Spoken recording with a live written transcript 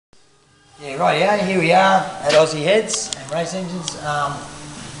Yeah, right, yeah, here we are at Aussie Heads and Race Engines.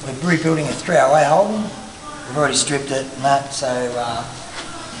 We're rebuilding a 308 Holden. We've already stripped it and that, so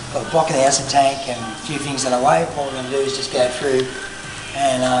got a block of the acid tank and a few things on the way. What we're going to do is just go through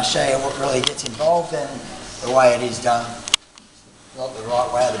and show you what really gets involved and the way it is done. Not the right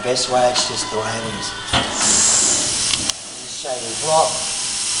way or the best way, it's just the way it is. Just show you the block.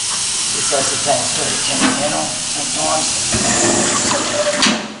 This acid tank's very temperamental sometimes.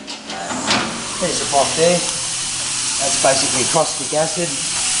 There's a block there. That's basically caustic acid,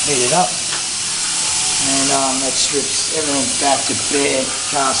 heat it up, and that strips everything back to bare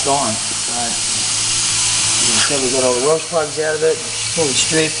cast iron. So you can see we've got all the Welsh plugs out of it, fully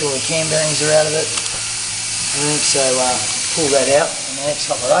stripped, all the cam bearings are out of it. So pull that out in the next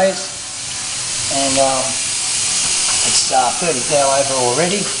couple of days, and it's 30 thou over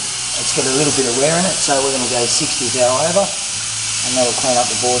already. It's got a little bit of wear in it, so we're going to go 60 thou over, and that'll clean up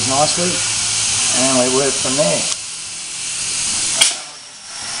the boards nicely. And then we work from there.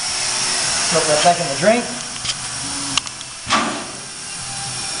 Drop that back in the drink.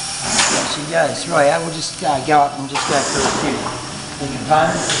 There she goes. Right, we'll just go up and just go through a few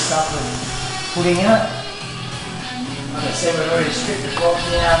components and stuff we're putting in it. Like I said, we've already stripped the block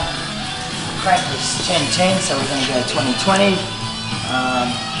down. Crank was 1010, so we're going to go 2020.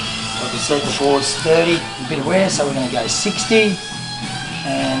 Like I said, the board's 30, a bit of wear, so we're going to go 60.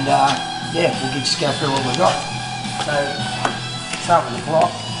 And yeah, we can just go through what we've got. So, start with the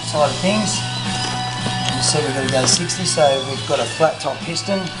block side of things. You see we've got to go 60, so we've got a flat top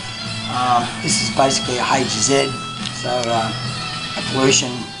piston. This is basically a HZ, so a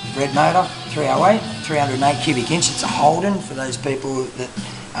pollution red motor, 308, 308 cubic inch. It's a Holden for those people that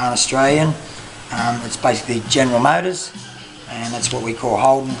aren't Australian. It's basically General Motors, and that's what we call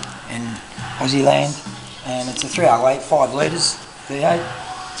Holden in Aussie land. And it's a 308, 5 litres, V8.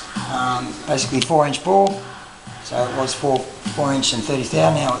 Basically 4-inch bore, so it was 4-inch and 30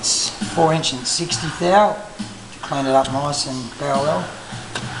 thou, now it's 4-inch and 60 thou to clean it up nice and parallel.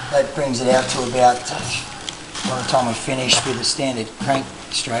 That brings it out to about, by the time we finish with the standard crank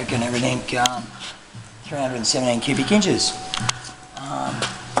stroke and everything, 317 cubic inches.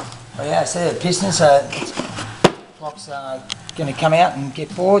 But yeah, so the piston, so the block's going to come out and get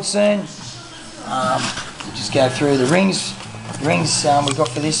bored soon. We'll just go through the rings. The rings we've got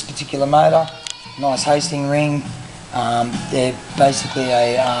for this particular motor, nice Hastings ring. They're basically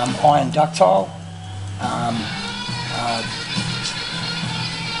a iron ductile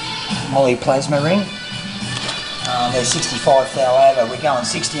moly plasma ring. They're 65 thou over. We're going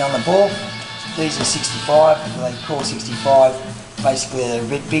 60 on the bore. These are 65. They call 65. Basically they're a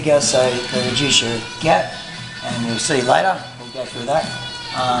bit bigger, so they reduce your gap. And you'll see later. We'll go through that.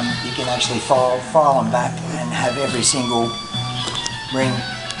 You can actually file them back and have every single ring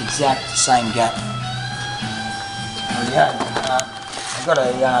exact same gap. There we go. I've got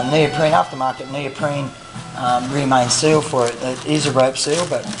a neoprene, aftermarket neoprene rear main seal for it. It is a rope seal,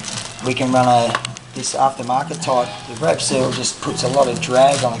 but we can run this aftermarket type. The rope seal just puts a lot of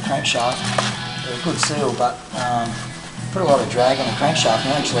drag on the crankshaft. They're a good seal, but put a lot of drag on the crankshaft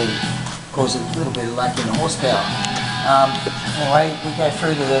and actually cause a little bit of lack in the horsepower. Anyway, we go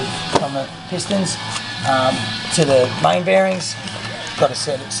through from the pistons to the main bearings. Got a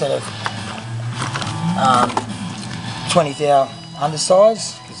set of 20 thou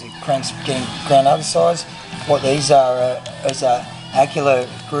undersize because the crank's getting ground undersize. What these are is a angular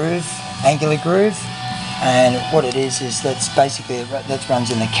groove, and what it is that's basically that runs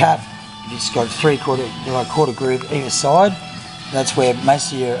in the cap. You've just got quarter groove either side. That's where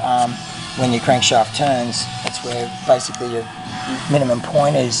most of your when your crankshaft turns, that's where basically your minimum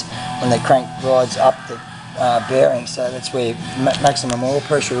point is when the crank rides up the bearing, so that's where maximum oil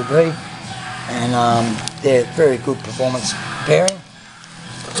pressure will be, and they're very good performance bearing.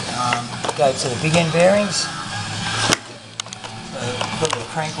 Go to the big end bearings. So got the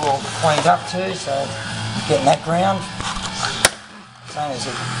crank all cleaned up too, so getting that ground. Same as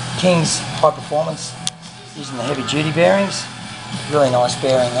the King's high performance, using the heavy duty bearings. Really nice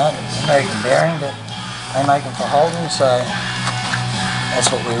bearing, that American bearing, but they make them for Holden, so that's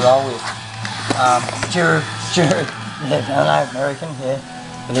what we roll with. Yeah, I know, American, yeah,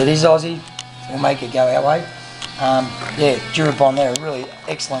 but it is Aussie. We'll make it go our way. Yeah, Durabond, they're a really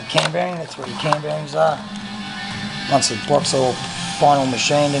excellent cam bearing. That's what your cam bearings are. Once the block's all final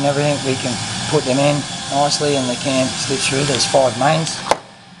machined and everything, we can put them in nicely and the cam slips through. There's 5 mains.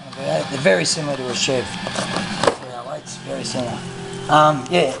 They're very similar to a Chev. 308's very similar.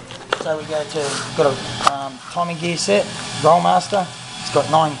 Yeah, so we got a timing gear set, Rollmaster. It's got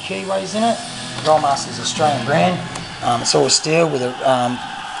 9 keyways in it. Rollmaster's Australian brand. It's all steel with a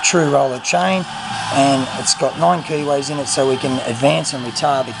true roller chain, and it's got 9 keyways in it, so we can advance and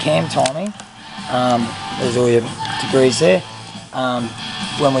retard the cam timing. There's all your degrees there.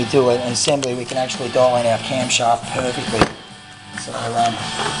 When we do an assembly, we can actually dial in our camshaft perfectly. So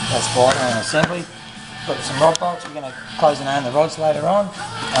that's vital in assembly. Got some rod bolts. We're going to close and own the rods later on.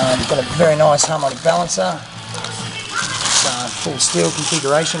 Got a very nice harmonic balancer. Full steel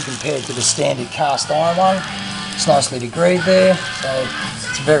configuration compared to the standard cast iron one. It's nicely degreed there, so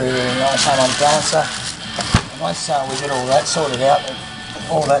it's a very, very nice harmonic balancer. And once we get all that sorted out,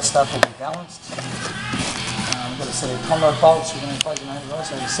 all that stuff will be balanced. We've got a set of conrod bolts. We're going to close and own the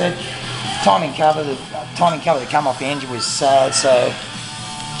rods, like I said. Timing cover that come off the engine was sad, so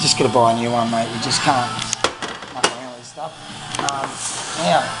just got to buy a new one, mate. You just can't muck around with this stuff.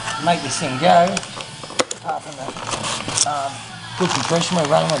 Now, to make this thing go, apart from the good compression we're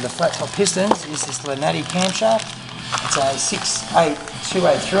running with the flat top pistons, is this Lenati camshaft. It's a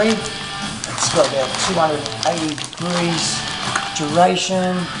 68203. It's got about 280 degrees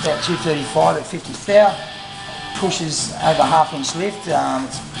duration, about 235 at 50 thou. Pushes over ½ inch lift.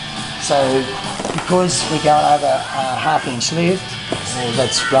 So because we're going over a ½ inch lift,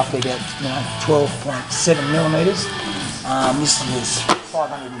 that's roughly about 12.7 millimeters. This is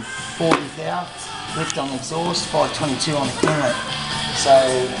 540 thou. Lift on the exhaust, 522 on the inlet. So,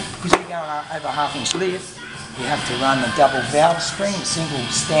 because we're going over ½ inch lift, we have to run the double valve spring. The single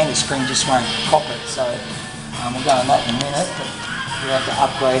standard spring just won't cop it. So, we'll go on that in a minute, but we have to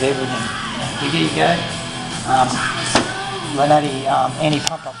upgrade everything. Here you go. Lenati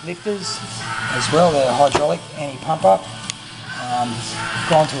anti-pump up lifters as well. They're hydraulic anti-pump up.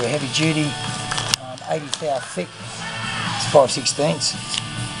 Gone to a heavy duty 80 thou thick. It's 5/16.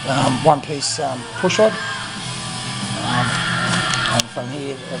 One piece push rod, and from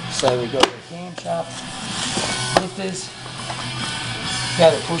here, so we've got the camshaft lifters, go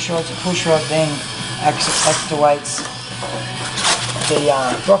to push rods. The push rod then actuates the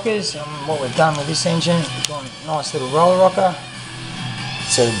rockers. And what we've done with this engine, we've got a nice little roller rocker.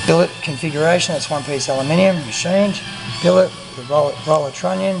 So the billet configuration, it's one piece aluminium machined billet, the roller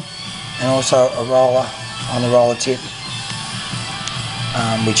trunnion, and also a roller on the roller tip.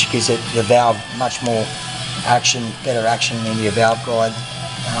 Which gives it the valve much more action, better action in your valve guide,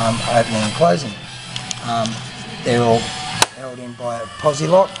 opening and closing. They're all held in by a posi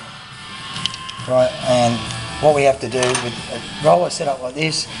lock, right? And what we have to do with a roller set up like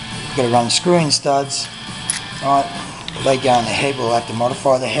this, we've got to run screw-in studs, right? They go in the head. We'll have to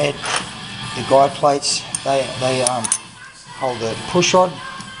modify the head. The guide plates, they hold the push rod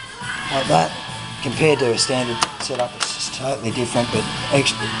like that. Compared to a standard setup, it's just totally different, but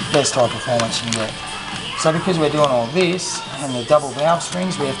best high performance you can get. So because we're doing all this, and the double valve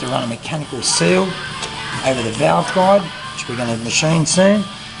springs, we have to run a mechanical seal over the valve guide, which we're going to machine soon.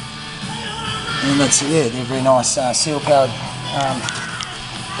 And that's, yeah, they're very nice seal powered,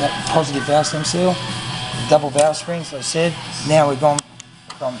 that positive valve stem seal. The double valve springs, like I said. Now we've gone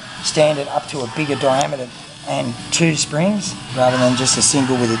from standard up to a bigger diameter and 2 springs, rather than just a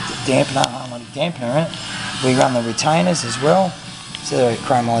single with a dampener, harmonic dampener in it. We run the retainers as well. So they're a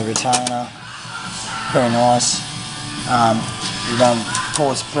chromoly retainer, very nice. We run, of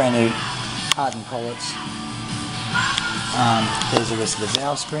course, brand new hardened collets. There's the rest of the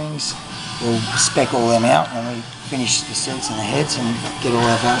valve springs. We'll spec all them out when we finish the seats and the heads and get all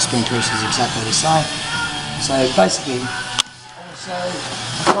our valve spring pressures exactly the same. So basically, also,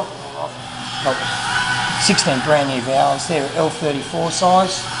 to top it all off, 16 brand new valves. They're L34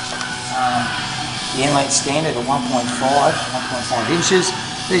 size. The inlet standard are 1.5 inches.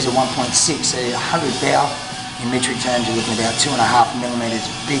 These are 1.6, so 100 thou in metric terms, you're looking about 2.5 millimeters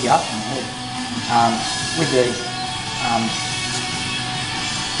bigger in the head. With the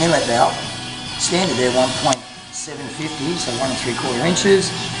inlet valve, standard they're 1.750, so 1 3/4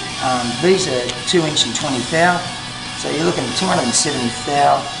 inches. These are 2 inch and 20 thou, so you're looking at 270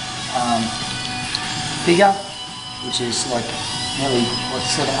 thou bigger, which is like nearly what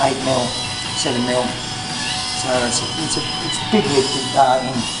 7 mil. So it's a big lift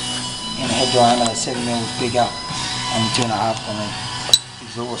in head diameter. 7 mil bigger and 2.5 on the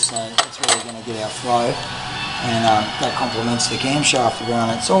exhaust. So that's where we're going to get our flow, and that complements the camshaft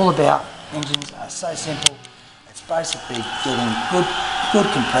around. It's all about engines are so simple. It's basically getting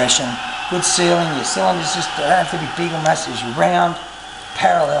good compression, good sealing. Your cylinders just don't have to be big or massive. You're round,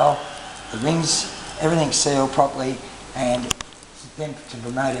 parallel. The rings, everything's sealed properly, and then to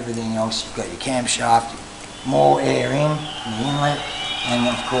promote everything else, you've got your camshaft, more air in the inlet, and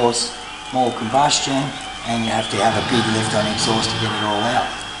of course more combustion, and you have to have a big lift on the exhaust to get it all out.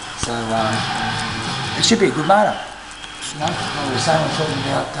 So it should be a good motor. No, like we were saying, we're talking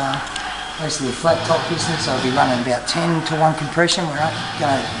about basically a flat top piston, so it'll be running about 10 to 1 compression. We're going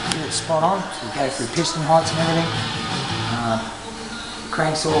to get it spot on, so we go through piston heights and everything.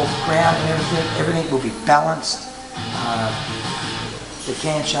 Cranks all ground and everything will be balanced. The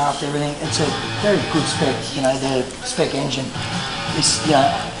camshaft, everything. It's a very good spec, you know, the spec engine. This, you know,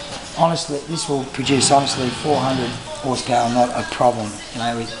 honestly, this will produce 400 horsepower, not a problem. You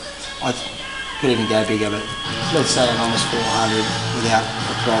know, I could even go bigger, but let's say an almost 400 without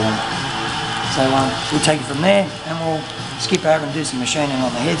a problem. So we'll take it from there, and we'll skip over and do some machining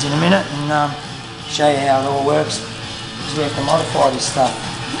on the heads in a minute, and show you how it all works. So we have to modify this stuff.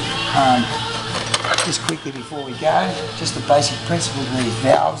 Just quickly before we go, just the basic principles of these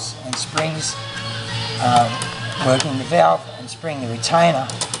valves and springs. Working the valve and spring, the retainer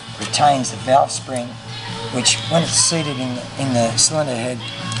retains the valve spring, which when it's seated in the cylinder head,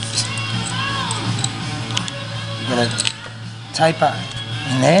 you've got a taper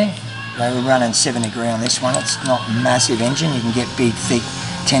in there. They were running 7 degree on this one. It's not a massive engine, you can get big, thick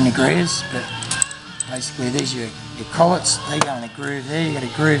 10 degrees, but basically these are your collets. They go in a groove there, you got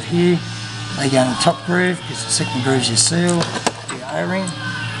a groove here. They go in the top groove, because the second groove's your seal, your O-ring,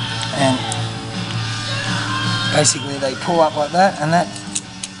 and basically they pull up like that, and that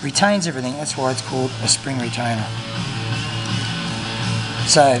retains everything. That's why it's called a spring retainer.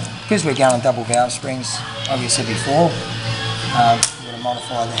 So, because we're going double valve springs, like I said before, you've got to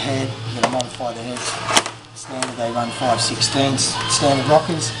modify the head, you've got to modify the heads. Standard, they run 5/16 standard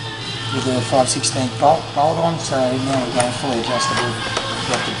rockers with a 5/16 bolt on, so now we're going fully adjustable.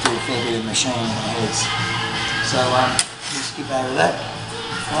 You have to do a fair bit of machining on the heads. So we'll skip over that,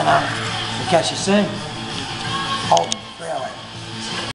 and we'll catch you soon. Holden.